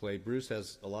normally play. Bruce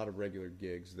has a lot of regular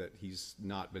gigs that he's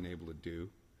not been able to do,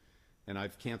 and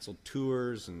I've canceled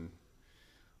tours and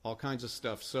all kinds of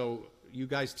stuff. So you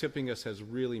guys tipping us has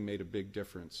really made a big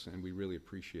difference, and we really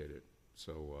appreciate it.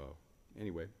 So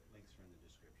anyway. Links are in the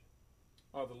description.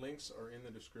 Oh, the links are in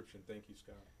the description. Thank you,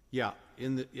 Scott. Yeah,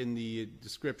 in the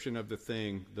description of the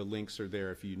thing, the links are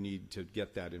there if you need to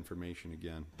get that information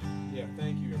again. Yeah,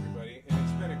 thank you, everybody. And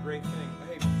it's been a great thing.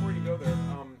 Hey, before you go there,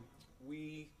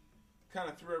 we kind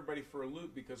of threw everybody for a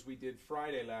loop because we did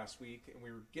Friday last week, and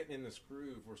we were getting in this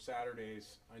groove where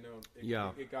Saturdays, I know it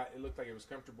looked like it was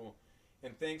comfortable.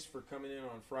 And thanks for coming in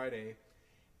on Friday.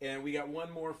 And we got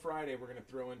one more Friday we're going to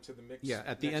throw into the mix. Yeah,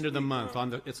 at the end of the month.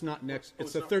 It's not next.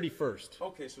 It's the 31st.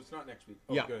 Okay, so it's not next week.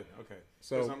 Oh, yeah. Good. Okay.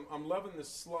 So I'm loving the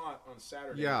slot on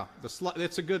Saturday. Yeah, the slot.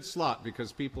 It's a good slot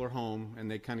because people are home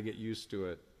and they kind of get used to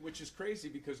it. Which is crazy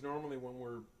because normally when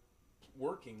we're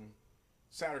working,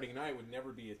 Saturday night would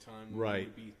never be a time when we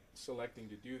would be selecting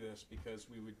to do this because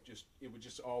it would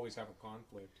just always have a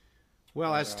conflict.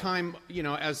 Well, as time,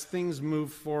 as things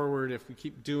move forward, if we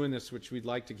keep doing this, which we'd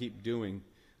like to keep doing.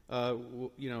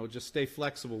 Just stay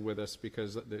flexible with us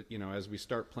because, as we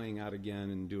start playing out again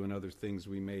and doing other things,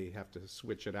 we may have to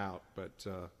switch it out. But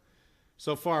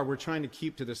so far, we're trying to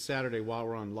keep to this Saturday while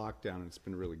we're on lockdown, and it's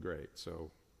been really great.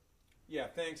 So, yeah,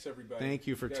 thanks, everybody. Thank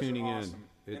you for guys tuning are awesome.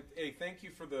 in. And, hey, thank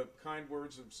you for the kind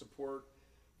words of support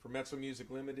for Mezzo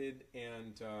Music Limited,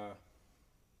 and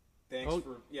thanks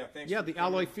for the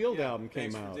Alloy Field album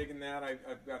came out. Thanks for digging that.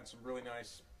 I've gotten some really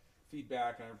nice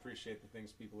feedback, and I appreciate the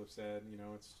things people have said.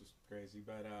 It's just crazy,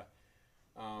 but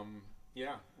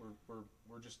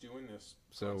we're just doing this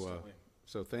constantly.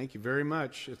 So thank you very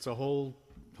much. It's a whole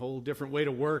different way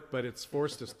to work, but it's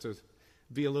forced us to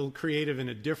be a little creative in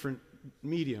a different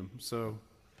medium. So,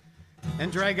 and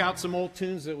drag out some old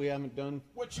tunes that we haven't done.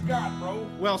 What you got, bro?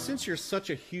 Well, since you're such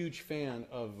a huge fan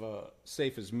of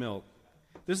Safe as Milk,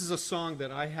 this is a song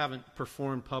that I haven't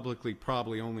performed publicly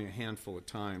probably only a handful of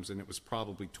times, and it was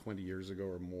probably 20 years ago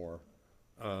or more.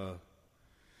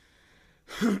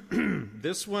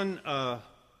 This one,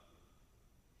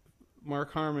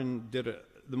 Mark Harmon did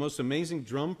the most amazing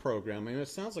drum program. I mean, it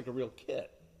sounds like a real kit,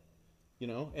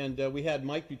 and we had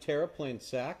Mike Butera playing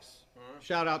sax.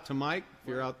 Shout out to Mike if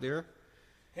you're out there.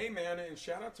 Hey man, and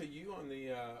shout out to you on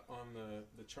the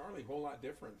Charlie Whole Lot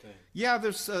Different thing. Yeah,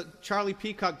 there's Charlie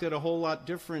Peacock did a whole lot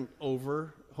different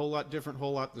whole lot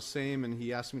the same, and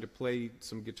he asked me to play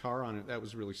some guitar on it. That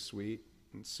was really sweet,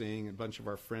 and sing. A bunch of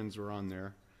our friends were on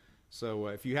there. So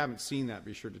if you haven't seen that,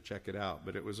 be sure to check it out.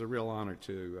 But it was a real honor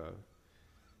to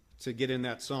get in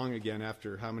that song again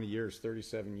after how many years?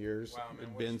 37 years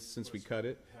it'd been since we cut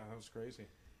it. Yeah, that was crazy.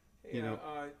 Hey,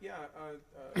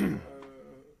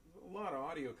 a lot of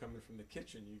audio coming from the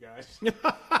kitchen, you guys.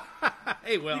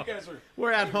 Hey, well, you guys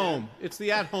we're at home. It's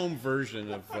the at-home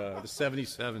version of the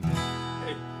 77.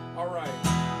 Hey, all right.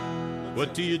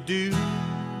 What do you do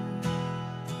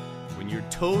when you're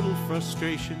total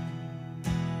frustration?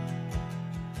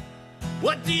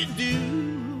 What do you do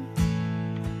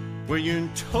when you're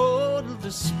in total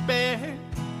despair?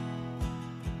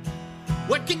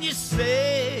 What can you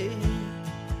say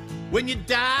when you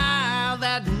dial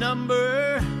that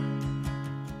number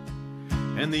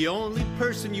and the only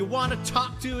person you want to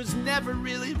talk to is never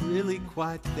really, really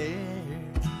quite there?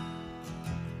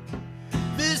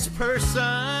 This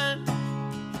person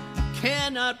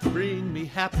cannot bring me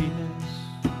happiness.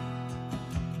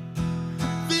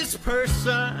 This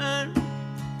person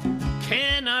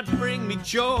cannot bring me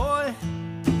joy.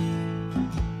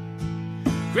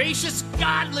 Gracious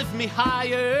God, lift me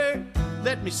higher.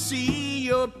 Let me see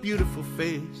your beautiful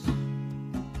face.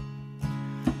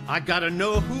 I gotta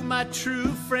know who my true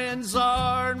friends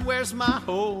are and where's my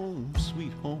home,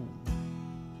 sweet home.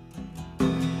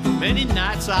 Many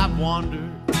nights I've wandered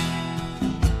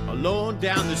alone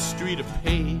down the street of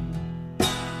pain.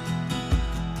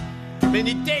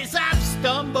 Many days I've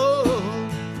stumbled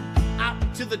out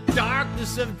to the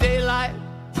darkness of daylight.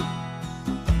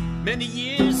 Many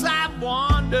years I've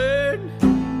wandered,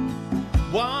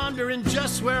 wondering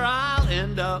just where I'll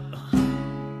end up.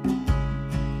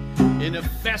 In a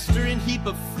festering heap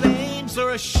of flames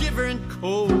or a shivering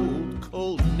cold,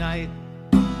 cold night.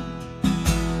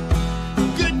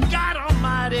 Good God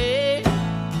Almighty,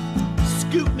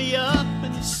 scoop me up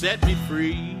and set me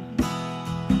free.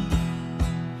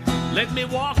 Let me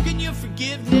walk in your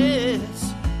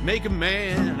forgiveness, make a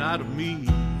man out of me.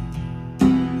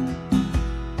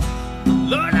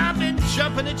 Lord, I've been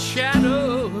jumping at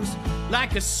shadows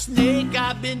like a snake,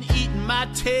 I've been eating my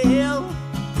tail.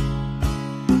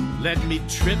 Let me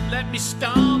trip, let me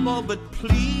stumble, but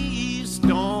please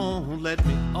don't let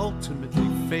me ultimately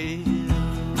fail.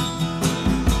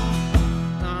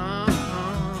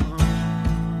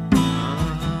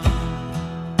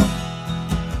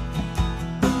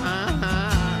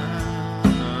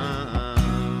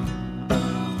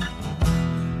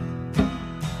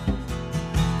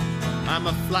 I'm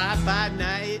a fly by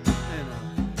night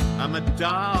and I'm a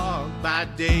dog by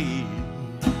day.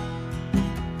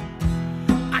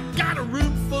 I got a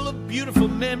room full of beautiful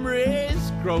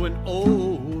memories, growing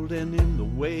old and in the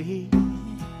way.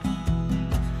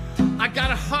 I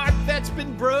got a heart that's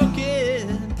been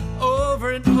broken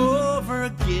over and over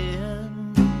again.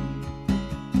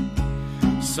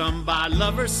 Some by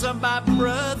lovers, some by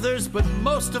brothers, but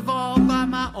most of all by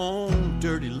my own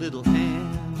dirty little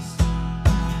hands.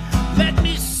 Let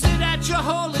me sit at your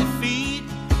holy feet.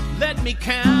 Let me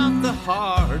count the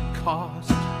hard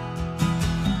cost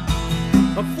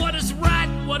of what is right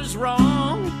and what is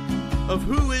wrong, of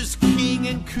who is king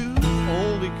and who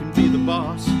only can be the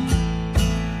boss.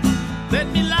 Let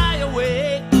me lie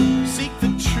awake, seek the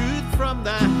truth from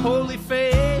thy holy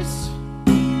face.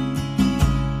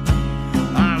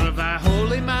 Out of thy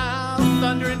holy mouth,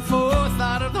 thundering forth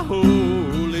out of the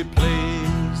holy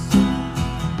place.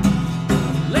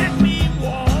 Let me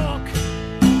walk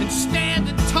and stand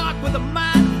and talk with the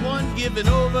mind of one given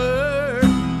over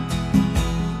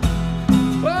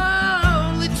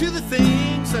only to the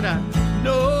things that I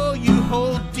know you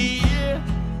hold dear.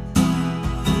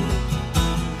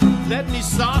 Let me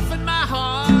soften my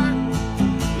heart,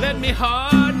 let me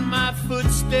harden my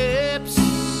footsteps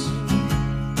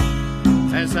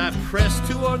as I press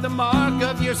toward the mark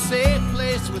of your safe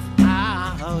place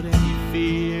without any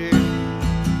fear.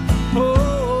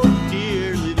 Oh,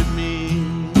 dearly to me,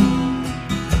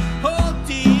 oh,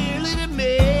 dearly to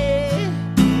me,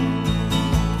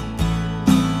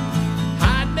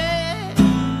 hide me,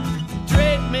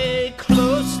 drape me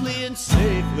closely and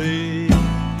safely.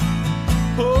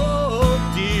 Oh,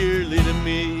 dearly to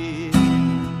me,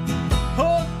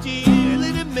 oh,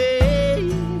 dearly to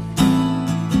me,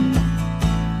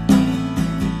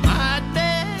 hide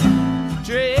me,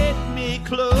 drape me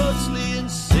closely and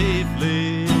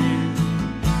safely.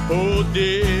 Oh,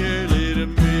 dearly to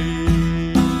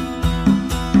me,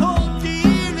 oh,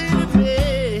 dearly to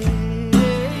me,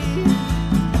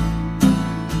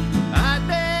 hide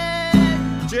me,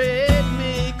 drape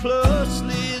me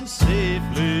closely and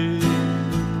safely.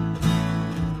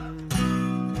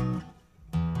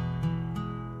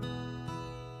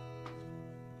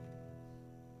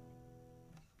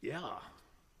 Yeah,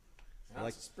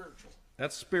 That's spiritual.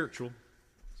 that's spiritual.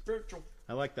 Spiritual.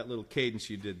 I like that little cadence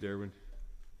you did there.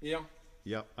 Yeah.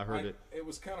 Yep, I heard it. It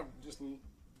was kind of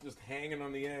just hanging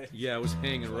on the edge. Yeah, it was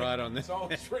hanging right on this. It's all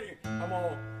straight.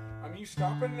 I'm you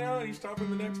stopping now? Are you stopping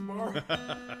the next bar?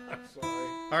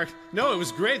 Sorry. No, it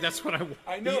was great. That's what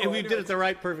I know. We did it the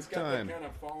right, perfect It's got time. that kind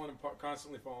of falling and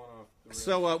constantly falling off. The rails.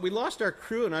 So we lost our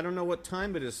crew, and I don't know what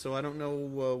time it is, so I don't know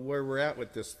where we're at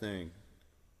with this thing.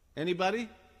 Anybody?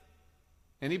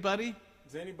 Anybody?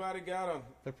 Has anybody got a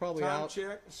They're probably time out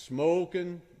check?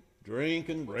 smoking,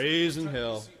 drinking, raising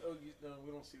hell. No,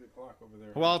 we don't see the clock over there.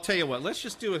 Well, I'll tell you what. Let's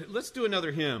do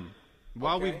another hymn.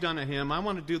 While Okay. we've done a hymn, I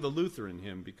want to do the Lutheran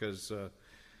hymn because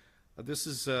this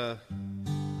is.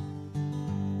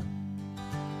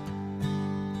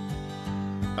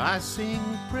 I sing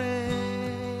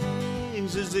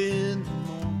praises in the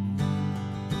morning.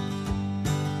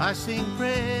 I sing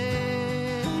praises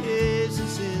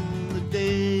in the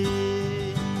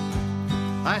day.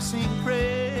 I sing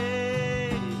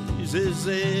praises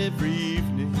every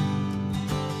evening.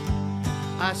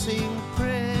 I sing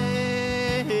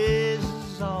praises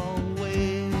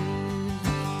always.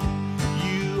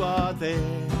 You are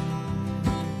there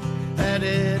at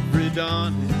every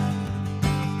dawning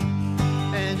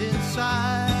and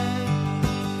inside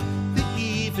the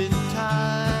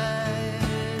eventide,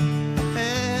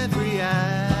 every afternoon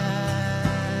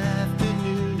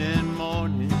and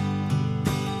morning.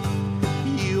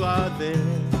 You are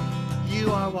there,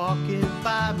 you are walking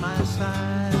by my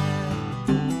side.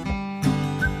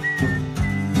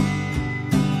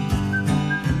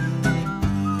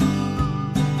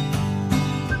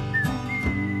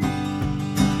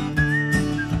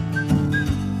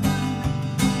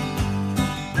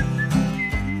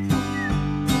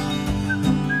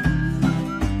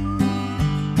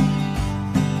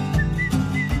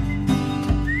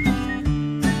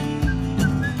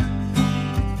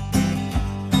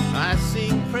 I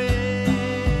sing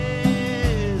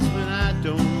praise when I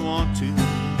don't want to.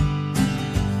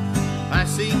 I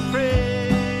sing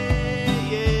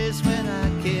praise when I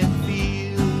can't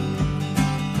feel.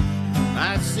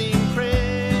 I sing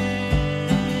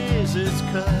praises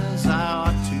 'cause I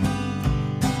ought to.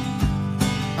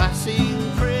 I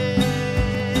sing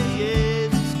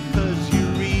praises 'cause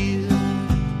you're real.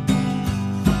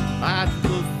 I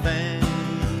will thank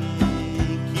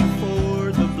you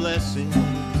for the blessings.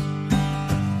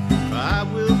 I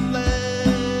will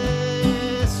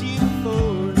bless you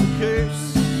for the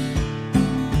curse.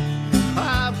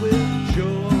 I will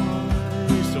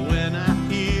rejoice when I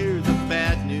hear the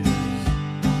bad news,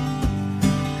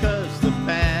 'cause the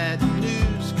bad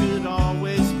news could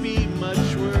always be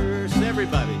much worse.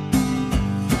 Everybody,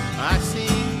 I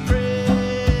sing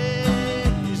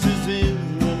praises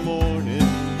in the morning.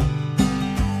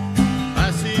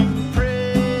 I sing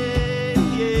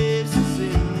praises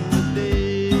in the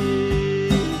day.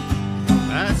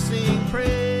 I sing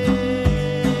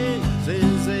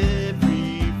praises every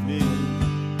evening.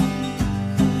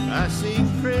 I sing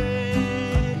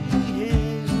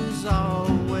praises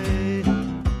always.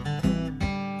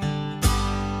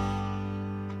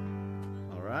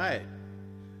 All right.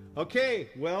 Okay,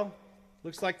 well,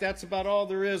 looks like that's about all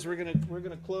there is. We're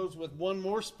gonna close with one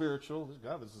more spiritual.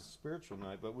 God, this is a spiritual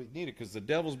night, but we need it because the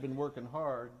devil's been working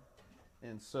hard,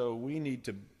 and so we need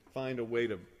to find a way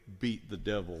to beat the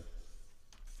devil.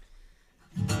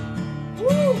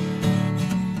 Woo!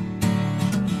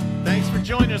 Thanks for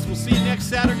joining us. We'll see you next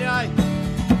Saturday night.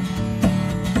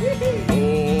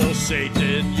 Oh,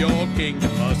 Satan, your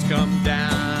kingdom must come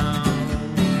down.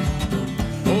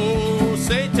 Oh,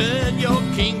 Satan, your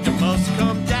kingdom must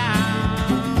come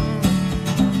down.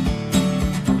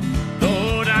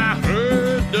 Lord, I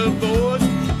heard the voice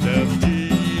of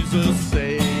Jesus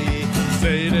say,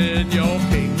 Satan, your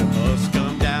kingdom must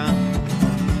come down.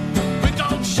 We're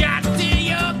gonna shout till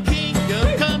your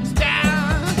kingdom comes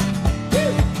down.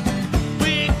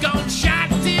 We're gonna shout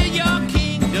till your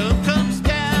kingdom comes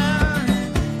down.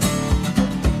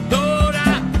 Lord,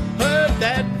 I heard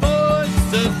that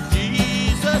voice of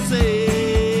Jesus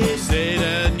say,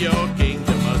 Satan, your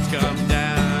kingdom must come down.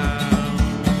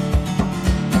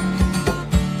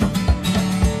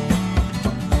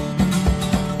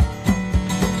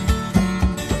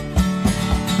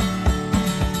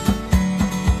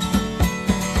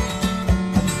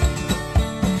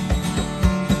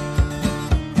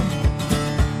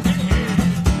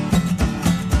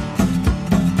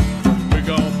 We're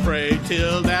gonna pray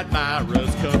till that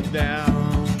virus comes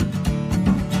down.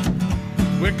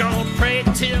 We're gonna pray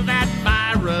till that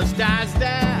virus dies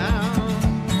down.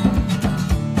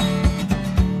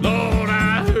 Lord,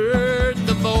 I heard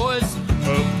the voice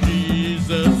of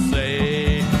Jesus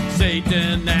say,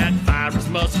 Satan, that virus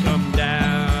must come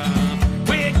down.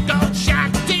 We're gonna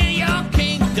shout till your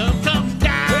kingdom comes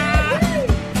down.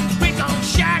 We're gonna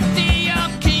shout till your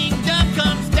kingdom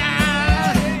comes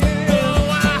down. Oh,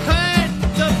 I heard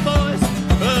the voice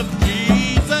of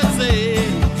Jesus say,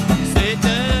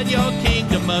 Satan, your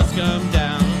kingdom must come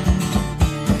down.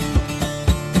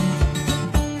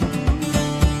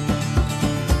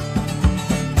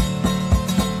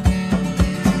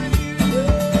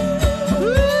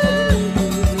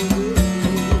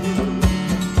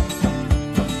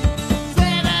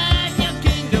 Satan, your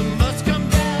kingdom must come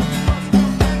down.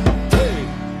 Hey.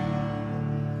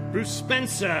 Bruce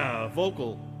Spencer,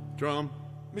 vocal, drum.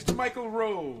 Mr. Michael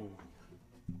Rowe.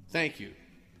 Thank you.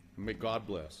 May God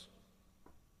bless.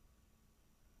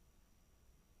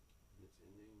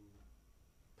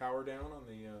 Power down on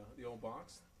the old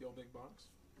box, the old big box.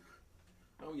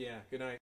 Oh yeah. Good night.